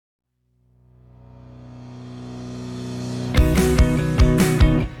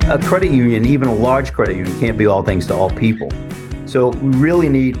A credit union, even a large credit union, can't be all things to all people. So we really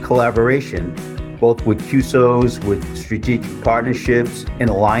need collaboration, both with CUSOs, with strategic partnerships and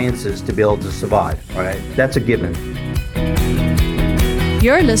alliances to be able to survive, right? That's a given.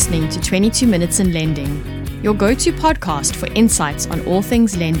 You're listening to 22 Minutes in Lending, your go-to podcast for insights on all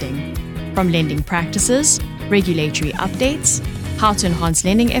things lending, from lending practices, regulatory updates, how to enhance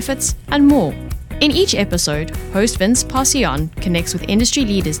lending efforts, and more. In each episode, host Vince Passion connects with industry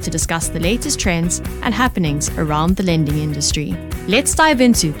leaders to discuss the latest trends and happenings around the lending industry. Let's dive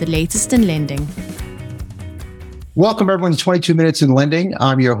into the latest in lending. Welcome, everyone, to 22 Minutes in Lending.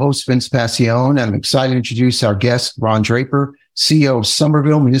 I'm your host, Vince Passion, and I'm excited to introduce our guest, Ron Draper, CEO of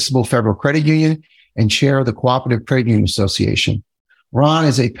Somerville Municipal Federal Credit Union and Chair of the Cooperative Credit Union Association. Ron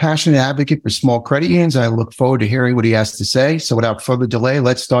is a passionate advocate for small credit unions. I look forward to hearing what he has to say. So without further delay,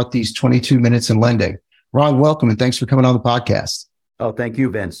 let's start these 22 Minutes in Lending. Ron, welcome, and thanks for coming on the podcast. Oh, thank you,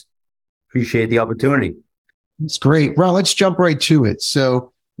 Vince. Appreciate the opportunity. It's great. Ron, let's jump right to it.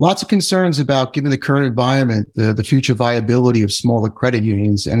 So lots of concerns about, given the current environment, the future viability of smaller credit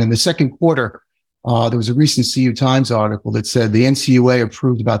unions. And in the second quarter, there was a recent CU Times article that said the NCUA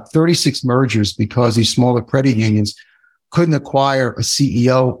approved about 36 mergers because these smaller credit unions couldn't acquire a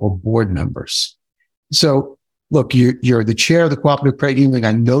CEO or board members. So look, you're the chair of the Cooperative Credit Union.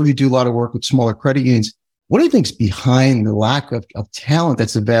 I know you do a lot of work with smaller credit unions. What do you think's behind the lack of talent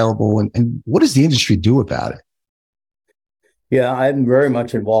that's available, and what does the industry do about it? Yeah, I'm very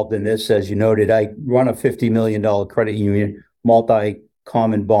much involved in this. As you noted, I run a $50 million credit union,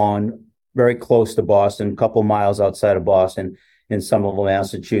 multi-common bond, very close to Boston, a couple miles outside of Boston in Somerville,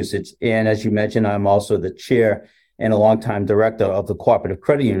 Massachusetts. And as you mentioned, I'm also the chair and a longtime director of the Cooperative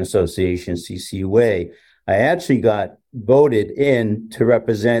Credit Union Association, CCUA. I actually got voted in to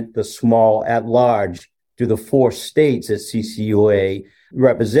represent the small at large through the 4 states that CCUA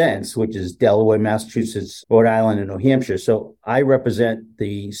represents, which is Delaware, Massachusetts, Rhode Island, and New Hampshire. So I represent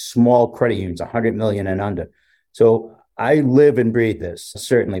the small credit unions, 100 million and under. So I live and breathe this,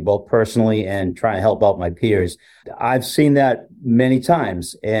 certainly, both personally and trying to help out my peers. I've seen that many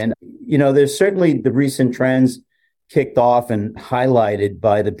times. And, there's certainly the recent trends kicked off and highlighted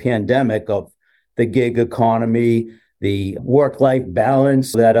by the pandemic of the gig economy, the work-life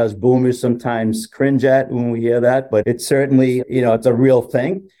balance that us boomers sometimes cringe at when we hear that. But it's certainly, it's a real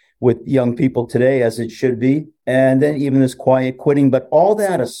thing with young people today, as it should be. And then even this quiet quitting. But all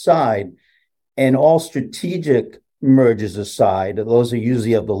that aside, and all strategic mergers aside, those are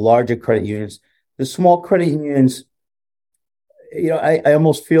usually of the larger credit unions, the small credit unions, I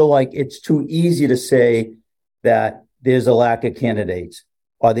almost feel like it's too easy to say that there's a lack of candidates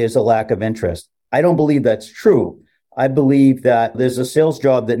or there's a lack of interest. I don't believe that's true. I believe that there's a sales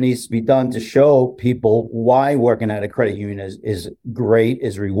job that needs to be done to show people why working at a credit union is great,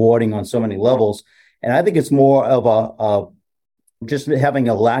 is rewarding on so many levels. And I think it's more of a just having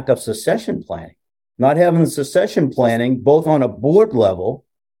a lack of succession planning, not having the succession planning, both on a board level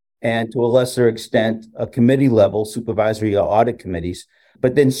and to a lesser extent, a committee level, supervisory or audit committees,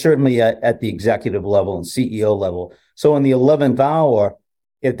 but then certainly at the executive level and CEO level. So in the 11th hour,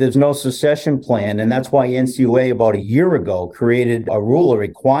 if there's no succession plan, and that's why NCUA about a year ago created a rule, a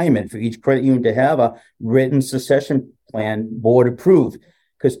requirement for each credit union to have a written succession plan, board approved,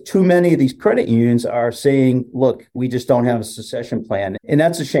 because too many of these credit unions are saying, look, we just don't have a succession plan. And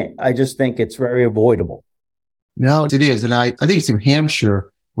that's a shame. I just think it's very avoidable. No, it is. And I think it's New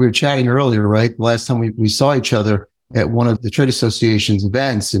Hampshire. We were chatting earlier, right? The last time we saw each other at one of the trade association's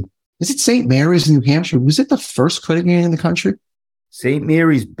events. And is it St. Mary's in New Hampshire? Was it the first credit union in the country? St.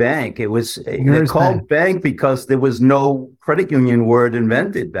 Mary's Bank. It was called bank because there was no credit union word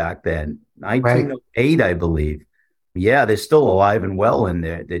invented back then. 1908, right. I believe. Yeah, they're still alive and well in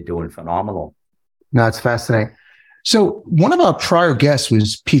there. They're doing phenomenal. No, it's fascinating. So one of our prior guests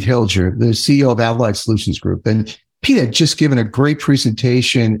was Pete Hilger, the CEO of Allied Solutions Group. And Pete had just given a great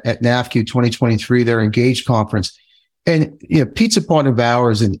presentation at NAFCU 2023, their Engage conference. And Pete's a partner of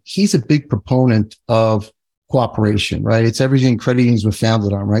ours, and he's a big proponent of cooperation, right? It's everything credit unions were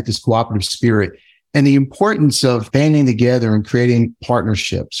founded on, right? This cooperative spirit and the importance of banding together and creating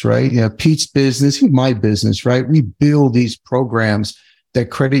partnerships, right? Pete's business, my business, right? We build these programs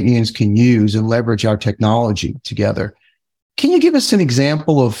that credit unions can use and leverage our technology together. Can you give us an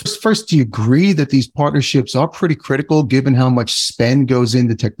example of, first, do you agree that these partnerships are pretty critical given how much spend goes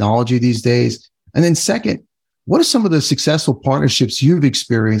into technology these days? And then second, what are some of the successful partnerships you've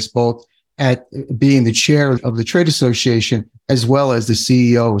experienced both at being the chair of the trade association as well as the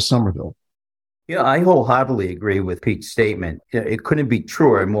CEO of Somerville? Yeah, I wholeheartedly agree with Pete's statement. It couldn't be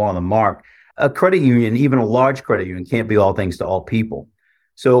truer and more on the mark. A credit union, even a large credit union, can't be all things to all people.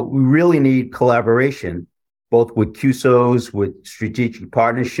 So we really need collaboration, both with CUSOs, with strategic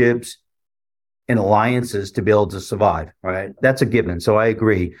partnerships and alliances to be able to survive, right? That's a given. So I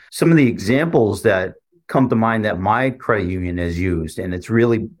agree. Some of the examples that come to mind that my credit union has used, and it's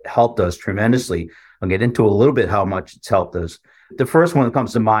really helped us tremendously. I'll get into a little bit how much it's helped us. The first one that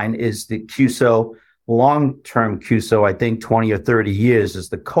comes to mind is the CUSO, long-term CUSO, I think 20 or 30 years, is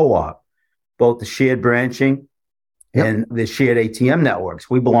the co-op, both the shared branching and the shared ATM networks.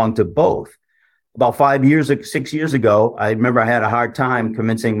 We belong to both. About 6 years ago, I remember I had a hard time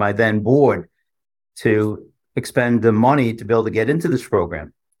convincing my then board to expend the money to be able to get into this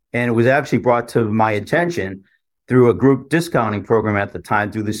program. And it was actually brought to my attention through a group discounting program at the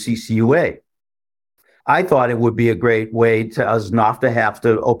time through the CCUA. I thought it would be a great way to us not to have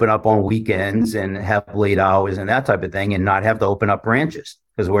to open up on weekends and have late hours and that type of thing and not have to open up branches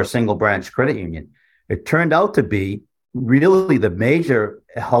because we're a single branch credit union. It turned out to be really the major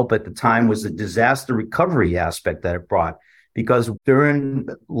help at the time was the disaster recovery aspect that it brought, because during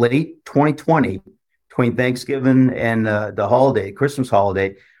late 2020, between Thanksgiving and the holiday, Christmas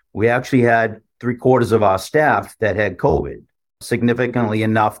holiday, we actually had 3/4 of our staff that had COVID, significantly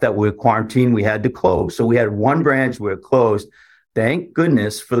enough that we were quarantined, we had to close. So we had one branch, we were closed. Thank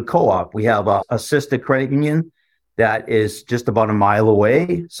goodness for the co-op. We have a sister credit union that is just about a mile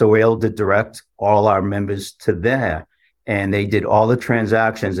away. So we're able to direct all our members to there. And they did all the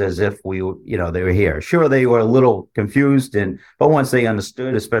transactions as if they were here. Sure, they were a little confused, but once they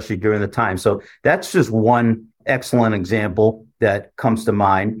understood, especially during the time. So that's just one excellent example that comes to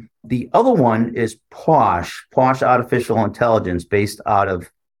mind. The other one is Posh Artificial Intelligence, based out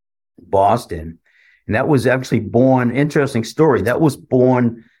of Boston. And that was actually born, interesting story, that was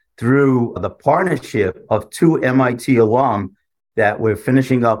born through the partnership of two MIT alum that were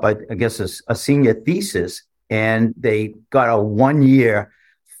finishing up, I guess, a senior thesis. And they got a 1-year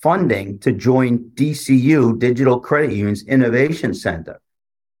funding to join DCU, Digital Credit Union's Innovation Center.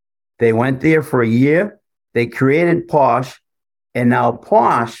 They went there for a year. They created Posh, and now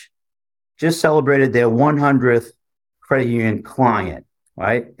Posh just celebrated their 100th credit union client,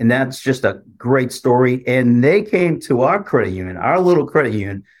 right? And that's just a great story. And they came to our credit union, our little credit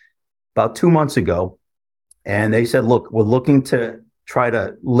union, about 2 months ago. And they said, look, we're looking to try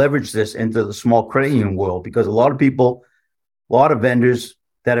to leverage this into the small credit union world, because a lot of vendors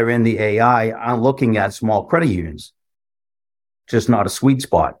that are in the AI aren't looking at small credit unions, just not a sweet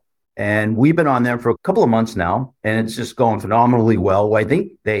spot. And we've been on there for a couple of months now, and it's just going phenomenally well. I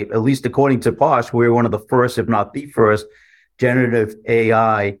think they, at least according to Posh, we're one of the first, if not the first, generative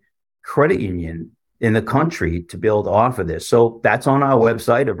AI credit union in the country to be able to offer this. So that's on our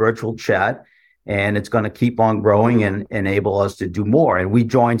website, a virtual chat. And it's going to keep on growing and enable us to do more. And we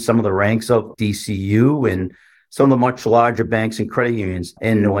joined some of the ranks of DCU and some of the much larger banks and credit unions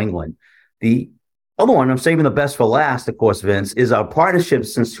in New England. The other one, I'm saving the best for last, of course, Vince, is our partnership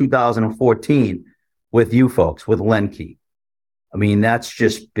since 2014 with you folks, with LendKey. I mean, that's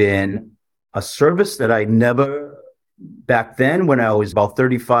just been a service that I never, back then when I was about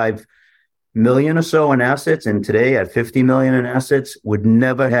 35 million or so in assets, and today at 50 million in assets, would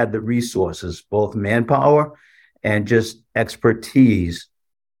never had the resources, both manpower and just expertise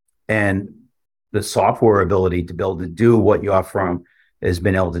and the software ability to be able to do what your firm has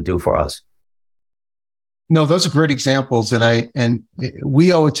been able to do for us. No, those are great examples. And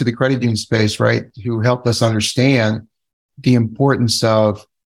we owe it to the credit union space, right, who helped us understand the importance of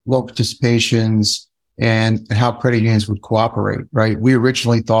low participations and how credit unions would cooperate, right? We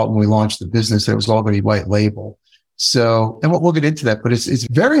originally thought when we launched the business that it was all going to be white label. So, and we'll get into that, but it's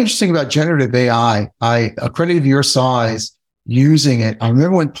very interesting about generative AI. A credit of your size using it. I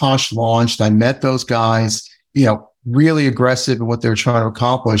remember when Posh launched, I met those guys, really aggressive in what they were trying to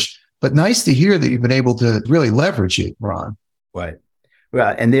accomplish, but nice to hear that you've been able to really leverage it, Ron. Right.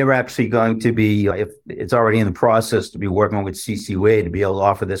 Right. And they're actually going to be, if it's already in the process, to be working with CCUA to be able to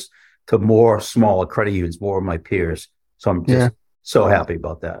offer this to more smaller credit unions, more of my peers. So I'm just so happy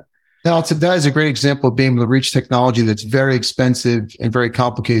about that. Now, that is a great example of being able to reach technology that's very expensive and very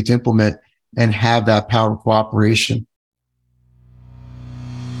complicated to implement and have that power of cooperation.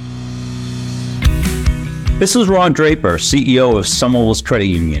 This is Ron Draper, CEO of Somerville's Credit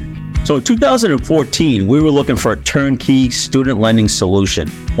Union. So in 2014, we were looking for a turnkey student lending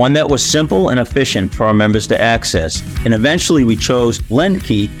solution. one that was simple and efficient for our members to access. And eventually we chose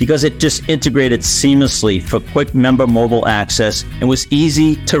LendKey because it just integrated seamlessly for quick member mobile access and was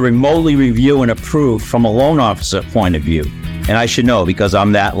easy to remotely review and approve from a loan officer point of view. And I should know because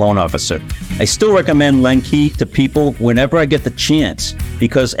I'm that loan officer. I still recommend LendKey to people whenever I get the chance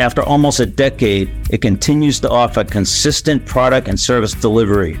because after almost a decade, it continues to offer consistent product and service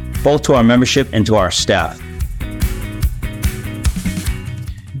delivery, both to our membership and to our staff.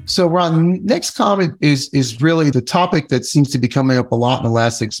 So Ron, next comment is really the topic that seems to be coming up a lot in the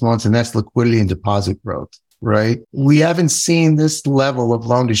last 6 months, and that's liquidity and deposit growth, right? We haven't seen this level of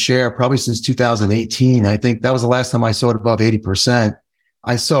loan to share probably since 2018. I think that was the last time I saw it above 80%.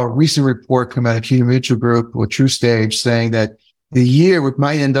 I saw a recent report come out of CUNA Mutual Group with TruStage saying that the year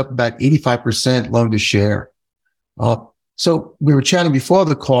might end up about 85% loan to share. So we were chatting before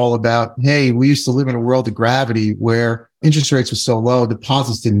the call about, hey, we used to live in a world of gravity where interest rates were so low,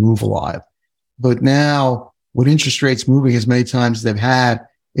 deposits didn't move a lot. But now with interest rates moving as many times as they've had,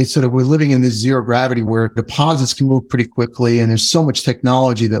 it's sort of, we're living in this zero gravity where deposits can move pretty quickly. And there's so much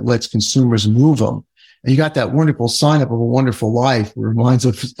technology that lets consumers move them. And you got that wonderful sign up of a wonderful life. It reminds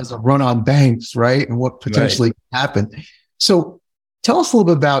us as a run on banks, right? And what potentially happened. So tell us a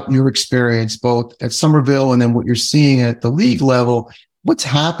little bit about your experience, both at Somerville and then what you're seeing at the league level. What's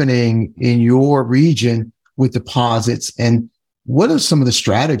happening in your region with deposits and what are some of the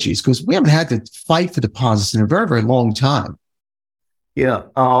strategies? Because we haven't had to fight for deposits in a very, very long time. Yeah.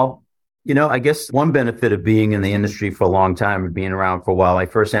 I guess one benefit of being in the industry for a long time and being around for a while, I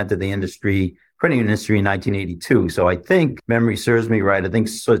first entered the credit industry in 1982. So I think memory serves me right. I think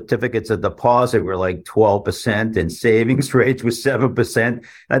certificates of deposit were like 12% and savings rates were 7%. And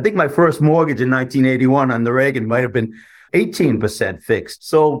I think my first mortgage in 1981 under Reagan might have been 18% fixed.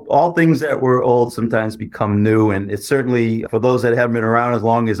 So all things that were old sometimes become new. And it's certainly, for those that haven't been around as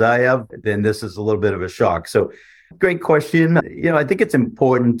long as I have, then this is a little bit of a shock. So great question. I think it's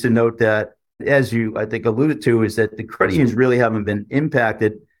important to note that, as you, I think, alluded to, is that the credit unions really haven't been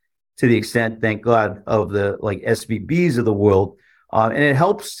impacted to the extent, thank God, of the like SVBs of the world. And it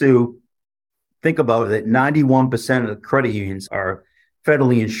helps to think about that 91% of the credit unions are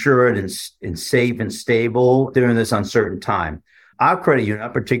federally insured and safe and stable during this uncertain time. Our credit union, our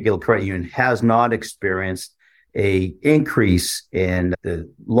particular credit union, has not experienced a increase in the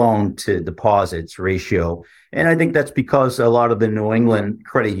loan to deposits ratio. And I think that's because a lot of the New England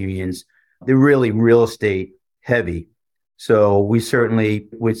credit unions, they're really real estate heavy. So we're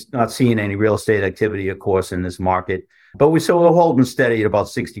not seeing any real estate activity, of course, in this market, but we're holding steady at about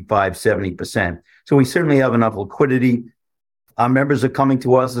 65, 70%. So we certainly have enough liquidity. Our members are coming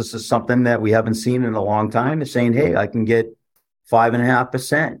to us. This is something that we haven't seen in a long time. They're saying, hey, I can get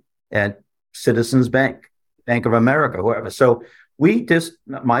 5.5% at Citizens Bank, Bank of America, whoever. So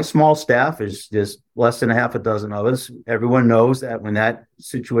my small staff is just less than a half a dozen of us. Everyone knows that when that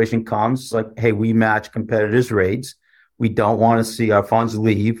situation comes, it's like, hey, we match competitors' rates. We don't want to see our funds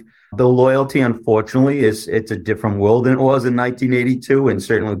leave. The loyalty, unfortunately, it's a different world than it was in 1982. And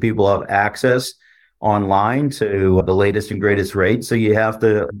certainly people have access online to the latest and greatest rates. So you have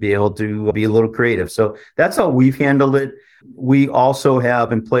to be able to be a little creative. So that's how we've handled it. We also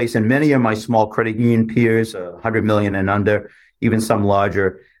have in place, and many of my small credit union peers, 100 million and under, even some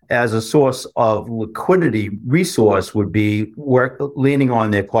larger, as a source of liquidity resource would be leaning on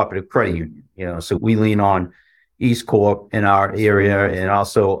their cooperative credit union. So we lean on East Corp in our area and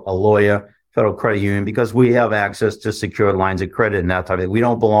also Aloya Federal Credit Union because we have access to secured lines of credit and that type of thing. We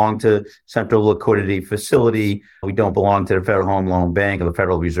don't belong to Central Liquidity Facility. We don't belong to the Federal Home Loan Bank or the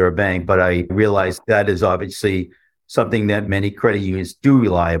Federal Reserve Bank, but I realize that is obviously something that many credit unions do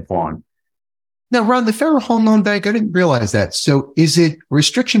rely upon. Now, Ron, the Federal Home Loan Bank, I didn't realize that. So is it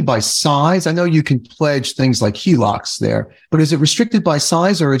restriction by size? I know you can pledge things like HELOCs there, but is it restricted by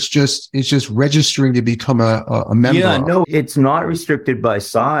size or it's just registering to become a member? Yeah, no, it's not restricted by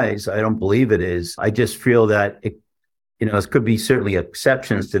size. I don't believe it is. I just feel that there could be certainly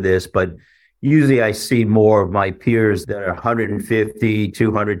exceptions to this, but usually I see more of my peers that are 150,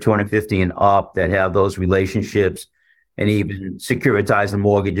 200, 250 and up that have those relationships and even securitizing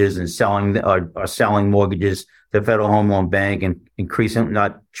mortgages and selling mortgages to the Federal Home Loan Bank and increasing,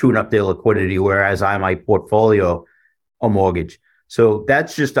 not chewing up their liquidity, whereas I might portfolio a mortgage. So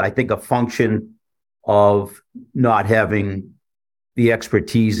that's just, I think, a function of not having the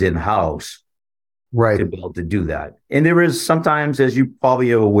expertise in-house to be able to do that. And there is sometimes, as you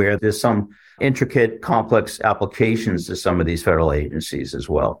probably are aware, there's some intricate, complex applications to some of these federal agencies as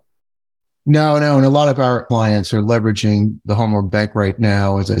well. No. And a lot of our clients are leveraging the Home Loan Bank right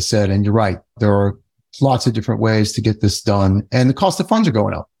now, as I said, and you're right. There are lots of different ways to get this done. And the cost of funds are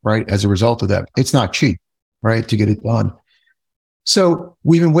going up, right? As a result of that, it's not cheap, right? To get it done. So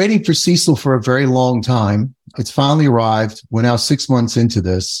we've been waiting for CECL for a very long time. It's finally arrived. We're now 6 months into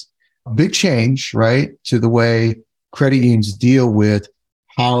this. Big change, right? To the way credit unions deal with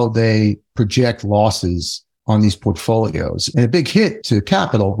how they project losses on these portfolios, and a big hit to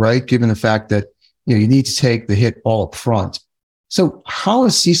capital, right? Given the fact that, you need to take the hit all up front. So how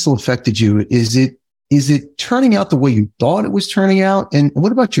has CECL affected you? Is it turning out the way you thought it was turning out? And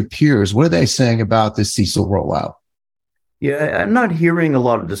what about your peers? What are they saying about this CECL rollout? Yeah, I'm not hearing a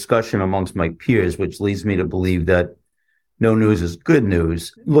lot of discussion amongst my peers, which leads me to believe that no news is good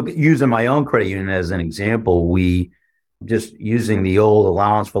news. Look, using my own credit union as an example, we just using the old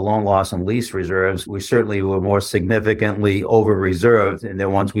allowance for loan loss and lease reserves, we certainly were more significantly over reserved. And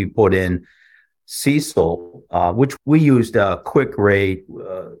then once we put in CECL, which we used a Quick Rate,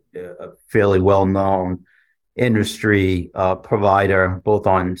 a fairly well-known industry provider, both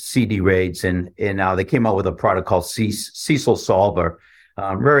on CD rates and now they came out with a product called CECL Solver,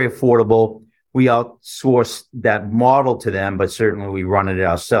 very affordable. We outsource that model to them, but certainly we run it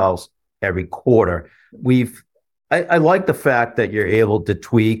ourselves every quarter. I like the fact that you're able to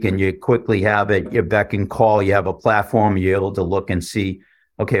tweak and you quickly have it, your beck and call, you have a platform, you're able to look and see,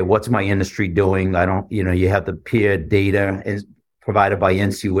 okay, what's my industry doing? You have the peer data is provided by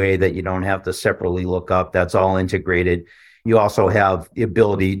NCUA that you don't have to separately look up. That's all integrated. You also have the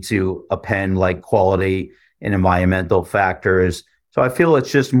ability to append like quality and environmental factors. So I feel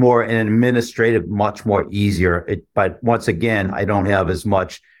it's just more an administrative, much more easier. But once again, I don't have as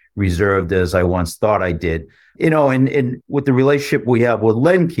much reserved as I once thought I did. And with the relationship we have with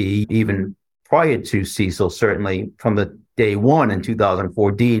LendKey, even prior to CECL, certainly from the day one in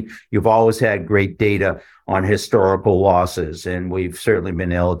 2014, you've always had great data on historical losses, and we've certainly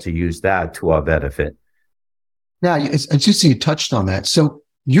been able to use that to our benefit. Now, it's interesting you touched on that. So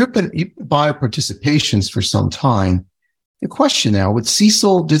you've been buyer participations for some time. The question now with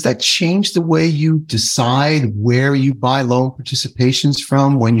CECL, does that change the way you decide where you buy loan participations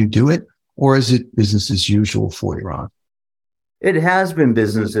from when you do it? Or is it business as usual for you, Ron? It has been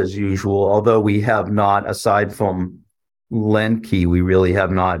business as usual, although we have not, aside from LendKey, we really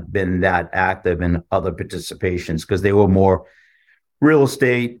have not been that active in other participations because they were more real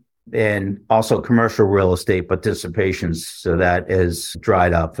estate and also commercial real estate participations. So that is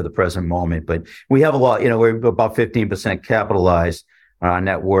dried up for the present moment. But we have a lot, we're about 15% capitalized on our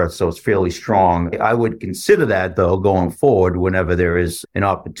net worth, so it's fairly strong. I would consider that, though, going forward whenever there is an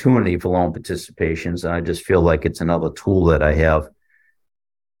opportunity for loan participations. And I just feel like it's another tool that I have.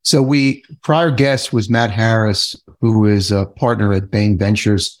 So prior guest was Matt Harris, who is a partner at Bain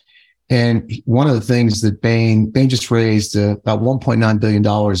Ventures. And one of the things that Bain just raised about $1.9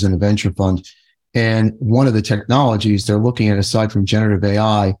 billion in a venture fund. And one of the technologies they're looking at, aside from generative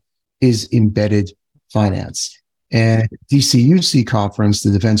AI, is embedded finance. And DCUC conference,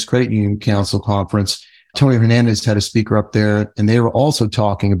 the Defense Credit Union Council conference, Tony Hernandez had a speaker up there, and they were also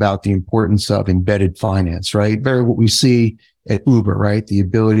talking about the importance of embedded finance, right? Very what we see at Uber, right? The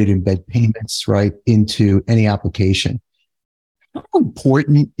ability to embed payments, right, into any application. How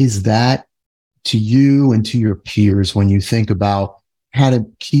important is that to you and to your peers when you think about how to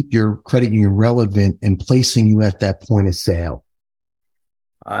keep your credit union relevant and placing you at that point of sale?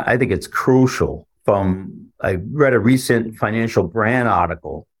 I think it's crucial. I read a recent Financial Brand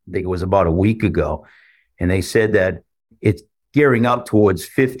article, I think it was about a week ago, and they said that it's gearing up towards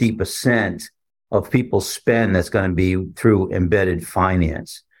 50% of people's spend that's going to be through embedded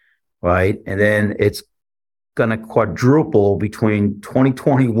finance, right? And then it's going to quadruple between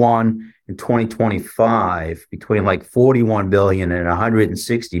 2021 and 2025, between like 41 billion and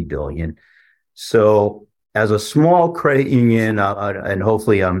 160 billion. So as a small credit union, and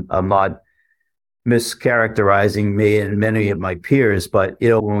hopefully I'm not mischaracterizing me and many of my peers, but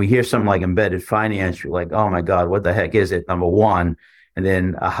when we hear something like embedded finance, you're like, oh my God, what the heck is it? Number one. And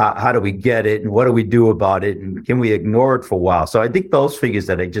then how do we get it? And what do we do about it? And can we ignore it for a while? So I think those figures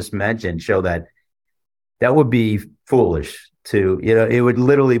that I just mentioned show that would be foolish to, it would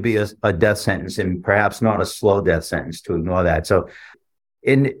literally be a death sentence, and perhaps not a slow death sentence to ignore that. So,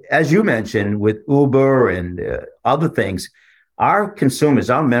 as you mentioned, with Uber and other things, our consumers,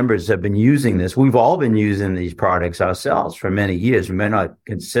 our members have been using this. We've all been using these products ourselves for many years. We may not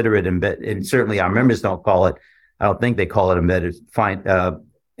consider it embedded, and certainly our members don't call it, I don't think they call it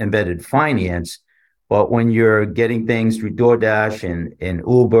embedded finance. But when you're getting things through DoorDash and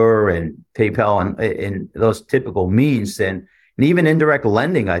Uber and PayPal and those typical means, and even indirect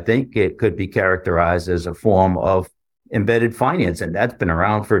lending, I think it could be characterized as a form of embedded finance. And that's been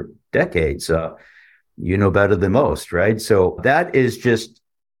around for decades. you know better than most, right? So that is just,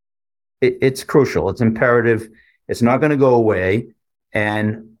 it's crucial. It's imperative. It's not going to go away.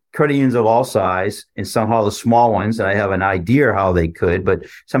 And credit unions of all size, and somehow the small ones, I have an idea how they could, but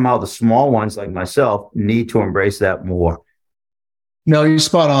somehow the small ones like myself need to embrace that more. No, you're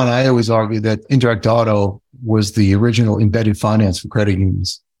spot on. I always argue that indirect auto was the original embedded finance for credit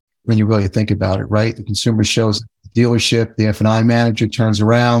unions. When you really think about it, right? The consumer shows the dealership, the F&I manager turns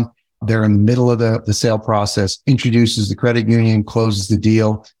around. They're in the middle of the sale process, introduces the credit union, closes the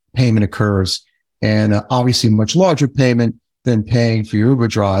deal, payment occurs. And obviously a much larger payment than paying for your Uber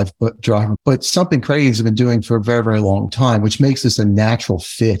driver, but something credit unions have been doing for a very, very long time, which makes this a natural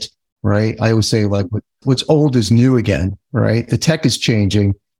fit, right? I always say like what's old is new again, right? The tech is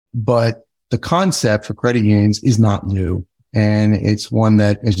changing, but the concept for credit unions is not new. And it's one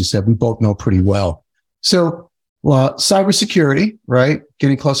that, as you said, we both know pretty well. So, cybersecurity, right?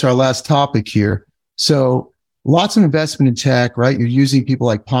 Getting closer to our last topic here. So lots of investment in tech, right? You're using people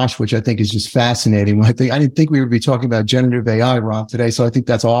like Posh, which I think is just fascinating. I didn't think we would be talking about generative AI, Ron, today. So I think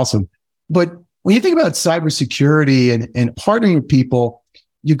that's awesome. But when you think about cybersecurity and partnering with people,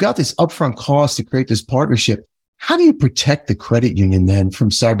 you've got this upfront cost to create this partnership. How do you protect the credit union then from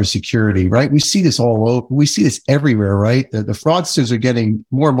cybersecurity, right? We see this all over. We see this everywhere, right? The fraudsters are getting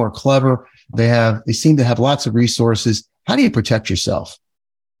more and more clever. They seem to have lots of resources. How do you protect yourself?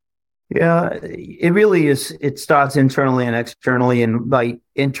 Yeah, it really is. It starts internally and externally. And by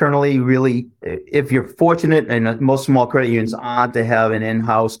internally, really, if you're fortunate, and most small credit unions aren't to have an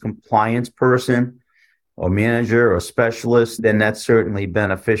in-house compliance person or manager or specialist, then that's certainly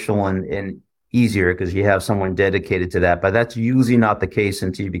beneficial and easier because you have someone dedicated to that. But that's usually not the case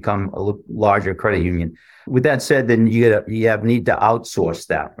until you become a larger credit union. With that said, then you need to outsource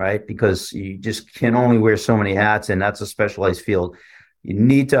that, right? Because you just can only wear so many hats, and that's a specialized field. You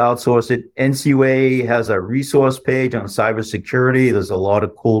need to outsource it. NCUA has a resource page on cybersecurity. There's a lot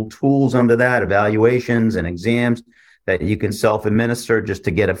of cool tools under that, evaluations and exams that you can self-administer just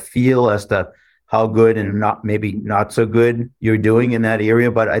to get a feel as to how good and not so good you're doing in that area.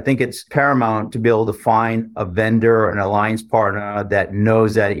 But I think it's paramount to be able to find a vendor or an alliance partner that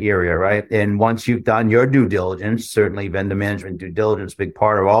knows that area, right? And once you've done your due diligence, certainly vendor management due diligence, big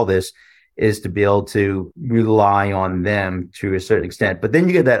part of all this is to be able to rely on them to a certain extent. But then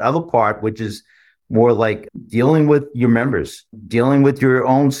you get that other part, which is more like dealing with your members, dealing with your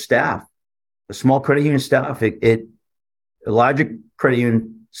own staff, the small credit union staff, a larger credit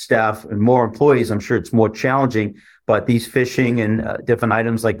union staff and more employees, I'm sure it's more challenging, but these phishing and different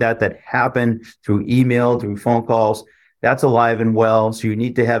items like that happen through email, through phone calls, that's alive and well. So you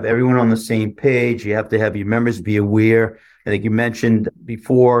need to have everyone on the same page. You have to have your members be aware. I think you mentioned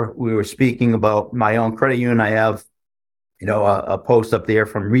before we were speaking about my own credit union. I have, a post up there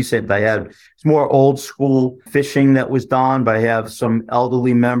from recent. It's more old school phishing that was done, but I have some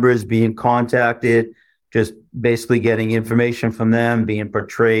elderly members being contacted, just basically getting information from them, being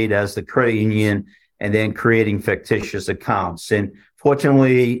portrayed as the credit union, and then creating fictitious accounts. And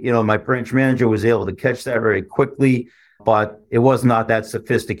fortunately, my branch manager was able to catch that very quickly, but it was not that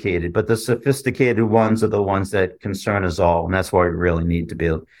sophisticated. But the sophisticated ones are the ones that concern us all. And that's why we really need to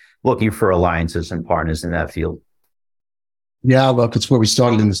be looking for alliances and partners in that field. Yeah, look, it's where we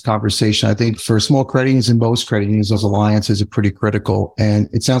started in this conversation. I think for small credit unions and most credit unions, those alliances are pretty critical. And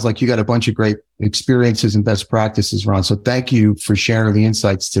it sounds like you got a bunch of great experiences and best practices, Ron. So thank you for sharing the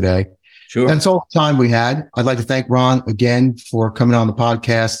insights today. Sure. That's all the time we had. I'd like to thank Ron again for coming on the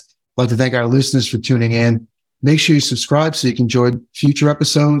podcast. I'd like to thank our listeners for tuning in. Make sure you subscribe so you can enjoy future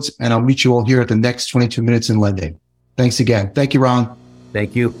episodes. And I'll meet you all here at the next 22 Minutes in Lending. Thanks again. Thank you, Ron.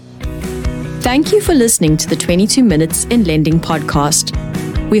 Thank you. Thank you for listening to the 22 Minutes in Lending podcast.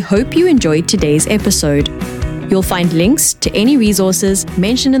 We hope you enjoyed today's episode. You'll find links to any resources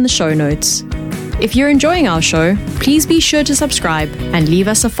mentioned in the show notes. If you're enjoying our show, please be sure to subscribe and leave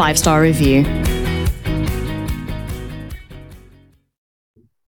us a 5-star review.